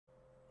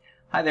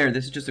Hi there,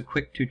 this is just a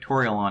quick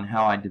tutorial on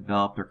how I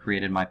developed or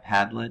created my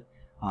Padlet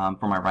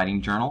for my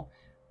writing journal.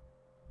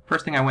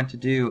 First thing I went to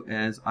do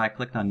is I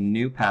clicked on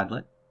New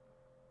Padlet.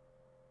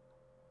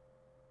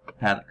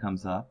 Padlet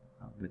comes up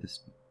with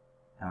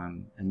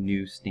a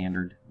new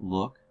standard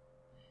look.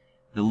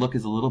 The look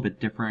is a little bit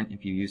different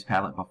if you used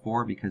Padlet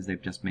before because they've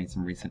just made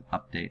some recent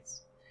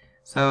updates.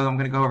 So I'm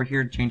going to go over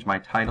here to change my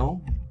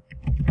title.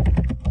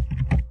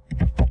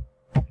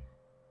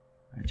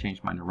 I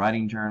changed mine to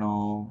writing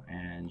journal,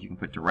 and you can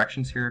put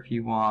directions here if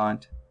you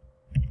want.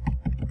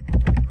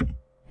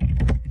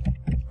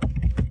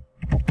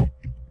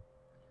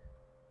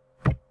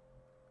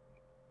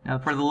 Now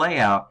for the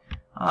layout,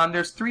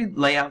 there's three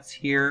layouts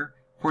here.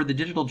 For the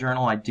digital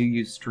journal, I do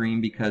use Stream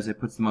because it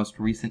puts the most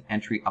recent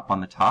entry up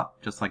on the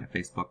top, just like a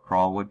Facebook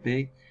crawl would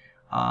be.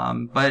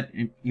 But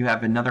if you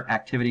have another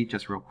activity,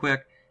 just real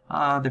quick,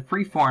 the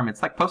free form,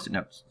 it's like Post-it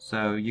notes.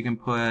 So you can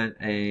put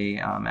a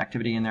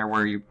activity in there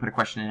where you put a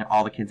question in,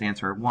 all the kids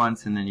answer at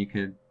once, and then you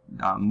could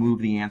move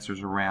the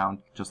answers around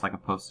just like a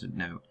Post-it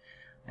note.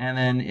 And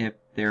then if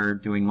they're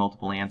doing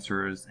multiple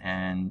answers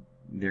and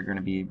they're going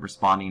to be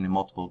responding in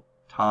multiple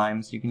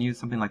times, you can use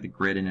something like the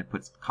grid, and it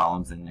puts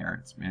columns in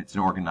there. It's an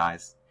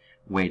organized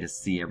way to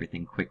see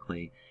everything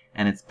quickly,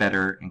 and it's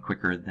better and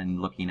quicker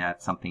than looking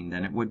at something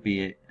than it would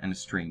be in a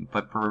Stream.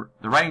 But for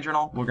the writing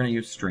journal, we're going to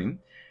use Stream.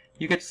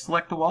 You get to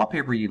select the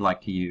wallpaper you'd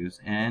like to use,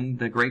 and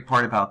the great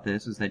part about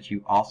this is that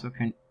you also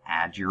can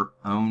add your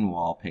own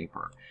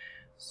wallpaper.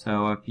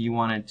 So if you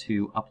wanted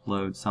to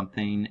upload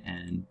something,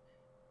 and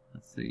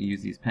let's say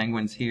use these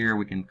penguins here,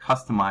 we can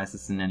customize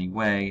this in any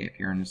way. If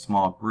you're in a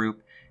small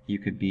group, you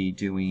could be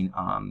doing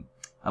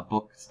a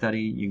book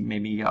study. You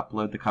maybe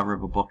upload the cover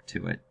of a book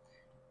to it.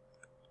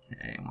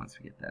 Okay, and once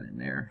we get that in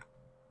there,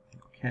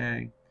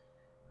 okay,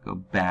 go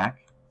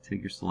back to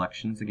your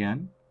selections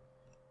again.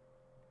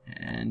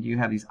 And you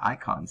have these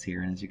icons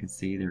here, and as you can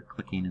see, they're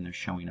clicking and they're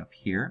showing up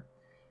here.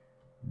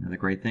 Another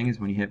great thing is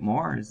when you hit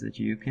more is that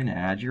you can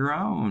add your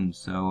own.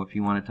 So if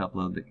you wanted to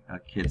upload a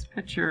kid's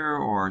picture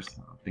or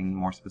something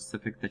more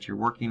specific that you're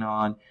working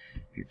on,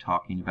 if you're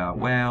talking about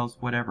whales,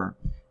 whatever,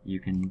 you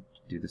can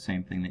do the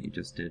same thing that you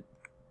just did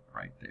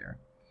right there.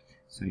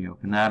 So you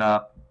open that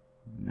up,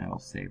 and that'll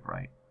save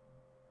right.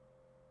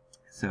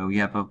 So you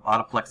have a lot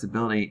of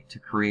flexibility to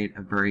create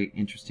a very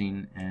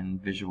interesting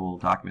and visual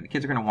document the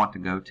kids are going to want to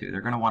go to.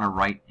 They're going to want to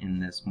write in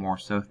this more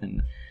so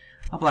than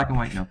a black and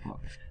white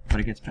notebook, but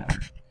it gets better.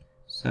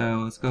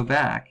 So let's go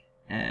back,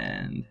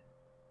 and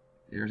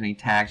if there's any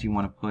tags you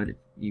want to put,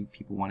 if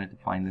people wanted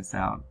to find this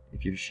out,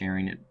 if you're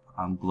sharing it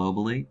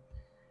globally,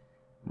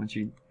 once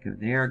you go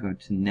there, go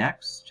to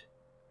next,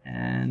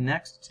 and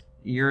next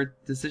your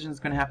decision is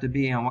going to have to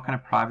be on what kind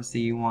of privacy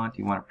you want.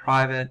 Do you want it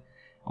private?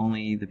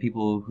 Only the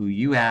people who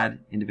you add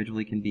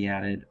individually can be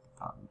added.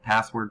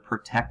 Password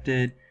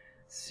protected,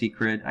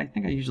 secret. I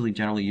think I usually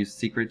generally use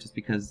secret just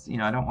because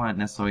I don't want it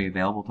necessarily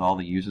available to all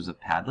the users of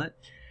Padlet.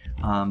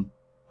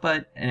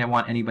 And I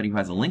want anybody who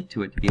has a link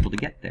to it to be able to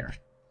get there.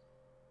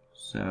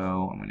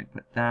 So I'm going to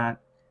put that.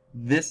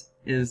 This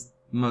is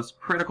the most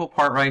critical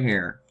part right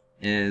here,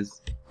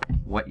 is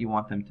what you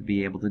want them to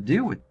be able to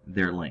do with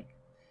their link.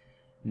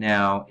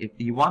 Now, if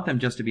you want them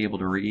just to be able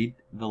to read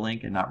the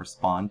link and not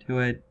respond to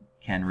it,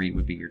 can read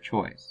would be your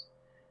choice.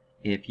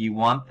 If you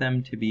want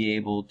them to be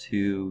able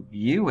to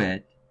view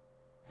it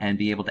and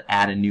be able to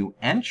add a new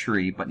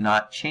entry but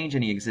not change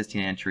any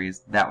existing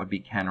entries, that would be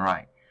can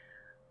write.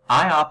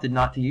 I opted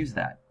not to use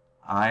that.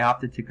 I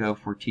opted to go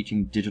for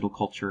teaching digital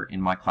culture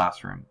in my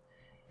classroom.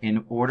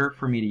 In order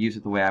for me to use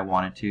it the way I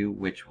wanted to,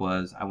 which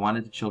was I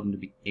wanted the children to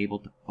be able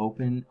to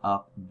open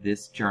up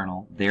this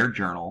journal, their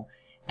journal,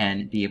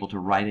 and be able to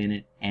write in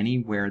it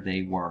anywhere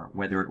they were,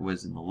 whether it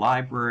was in the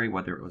library,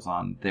 whether it was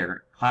on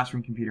their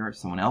classroom computer, or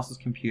someone else's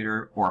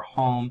computer, or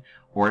home,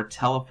 or a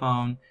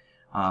telephone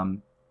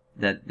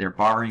that they're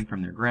borrowing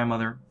from their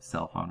grandmother,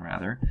 cell phone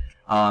rather,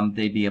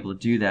 they'd be able to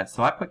do that.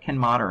 So I put can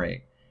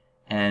moderate.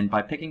 And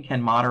by picking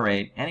can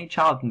moderate, any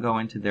child can go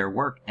into their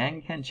work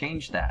and can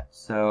change that.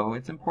 So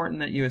it's important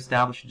that you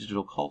establish a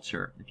digital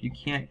culture. If you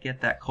can't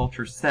get that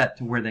culture set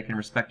to where they can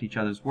respect each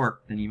other's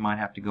work, then you might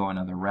have to go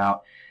another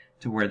route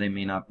to where they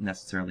may not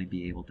necessarily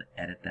be able to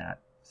edit that.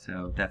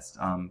 So that's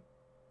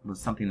was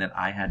something that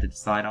I had to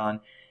decide on.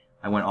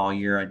 I went all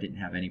year. I didn't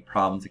have any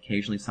problems.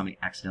 Occasionally somebody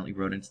accidentally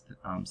wrote into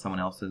someone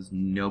else's.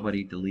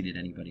 Nobody deleted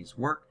anybody's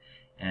work.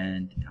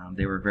 And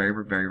they were very,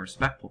 very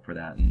respectful for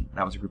that. And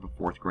that was a group of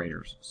 4th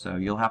graders. So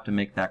you'll have to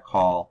make that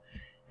call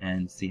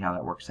and see how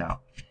that works out.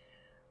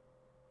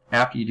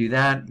 After you do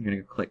that, you're going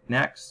to click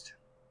Next.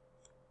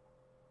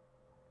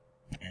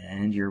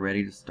 And you're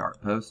ready to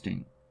start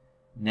posting.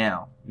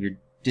 Now, your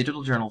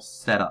digital journal's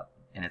set up,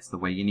 and it's the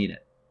way you need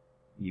it.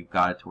 You've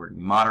got it to where it's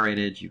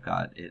moderated. You've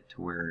got it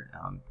to where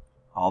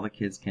all the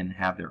kids can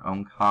have their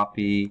own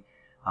copy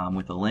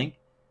with a link.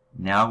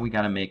 Now we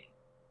got to make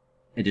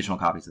additional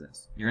copies of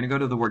this. You're going to go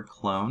to the word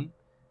clone,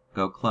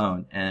 go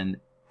clone, and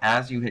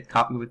as you hit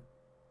copy with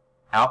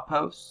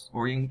outposts,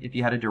 or if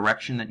you had a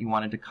direction that you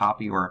wanted to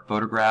copy, or a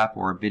photograph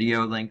or a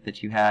video link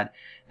that you had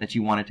that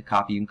you wanted to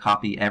copy, you can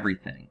copy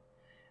everything.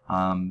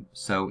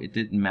 So it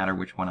didn't matter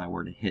which one I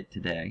were to hit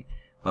today.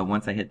 But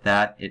once I hit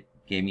that, it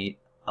gave me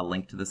a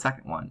link to the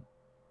second one.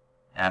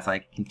 As I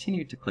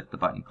continued to click the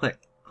button,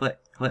 click, click,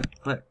 click,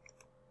 click,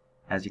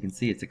 as you can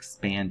see, it's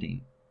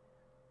expanding.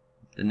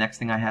 The next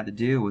thing I had to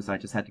do was I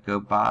just had to go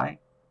by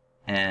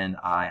and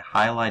I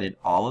highlighted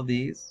all of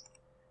these,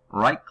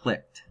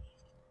 right-clicked,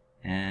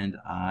 and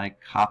I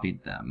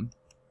copied them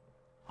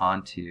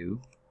onto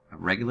a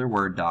regular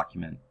Word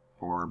document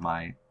for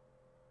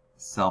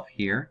myself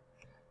here.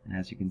 And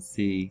as you can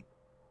see,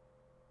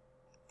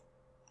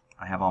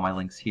 I have all my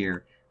links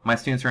here. My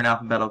students are in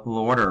alphabetical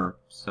order,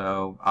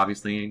 so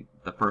obviously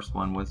the first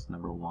one was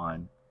number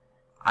 1.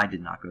 I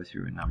did not go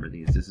through and number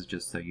these. This is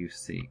just so you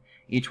see.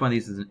 Each one of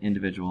these is an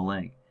individual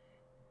link.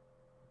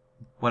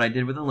 What I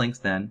did with the links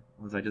then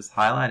was I just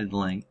highlighted the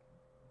link,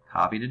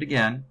 copied it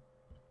again,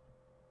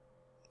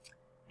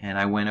 and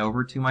I went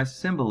over to my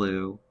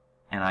Symbaloo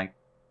and I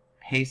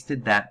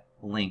pasted that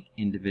link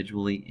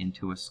individually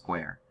into a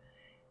square.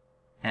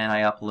 And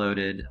I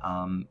uploaded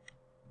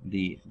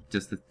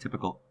just the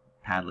typical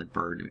Padlet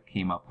bird it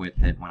came up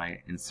with it when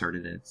I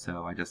inserted it,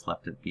 so I just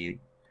left it be.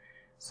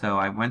 So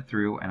I went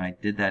through and I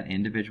did that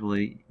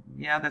individually.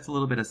 Yeah, that's a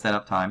little bit of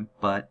setup time,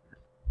 but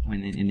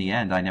in the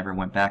end I never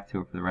went back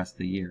to it for the rest of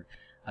the year.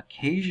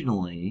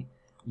 Occasionally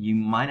you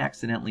might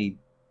accidentally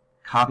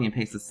copy and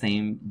paste the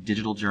same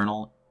digital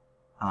journal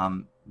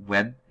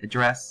web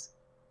address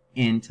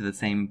into the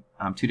same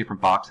 2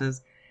 different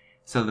boxes.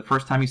 So the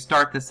first time you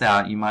start this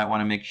out, you might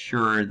want to make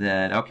sure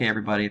that, okay,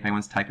 everybody, if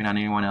anyone's typing on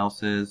anyone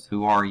else's,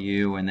 who are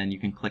you? And then you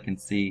can click and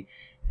see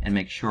and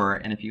make sure.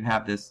 And if you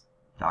have this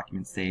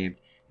document saved,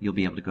 you'll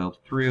be able to go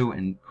through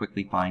and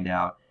quickly find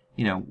out,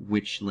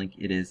 which link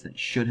it is that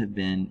should have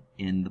been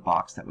in the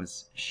box that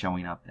was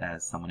showing up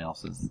as someone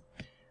else's.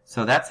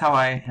 So that's how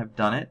I have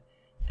done it.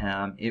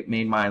 It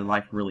made my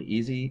life really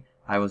easy.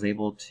 I was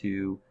able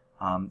to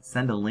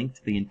send a link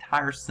to the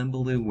entire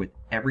Symbaloo with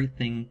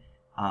everything,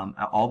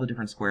 all the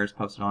different squares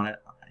posted on it.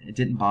 It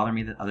didn't bother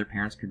me that other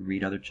parents could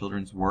read other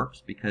children's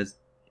works, because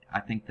I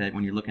think that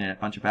when you're looking at a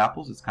bunch of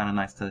apples, it's kind of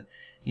nice to,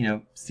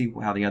 see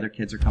how the other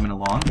kids are coming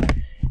along,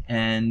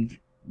 and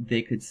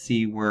they could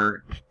see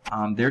where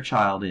their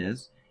child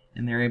is,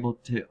 and they're able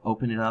to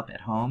open it up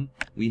at home.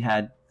 We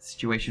had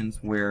situations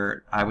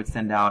where I would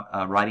send out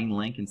a writing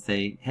link and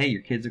say, hey,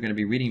 your kids are going to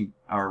be reading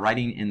or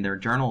writing in their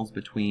journals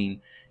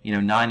between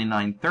 9 and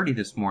 9:30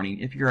 this morning.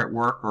 If you're at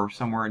work or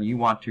somewhere and you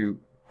want to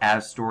add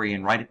a story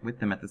and write it with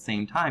them at the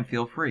same time,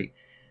 feel free.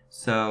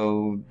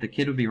 So the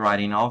kid would be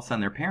writing, all of a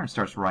sudden their parent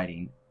starts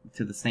writing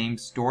to the same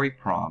story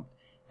prompt,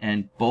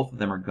 and both of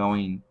them are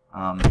going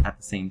at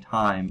the same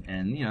time,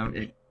 and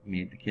it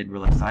made the kid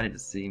real excited to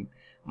see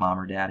mom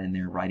or dad in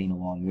there writing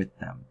along with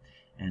them,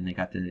 and they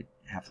got to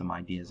have some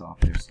ideas off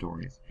their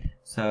stories.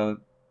 So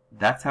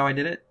that's how I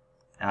did it.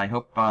 I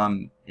hope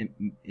it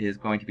is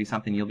going to be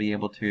something you'll be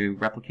able to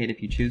replicate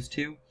if you choose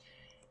to.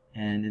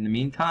 And in the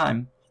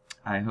meantime,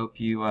 I hope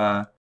you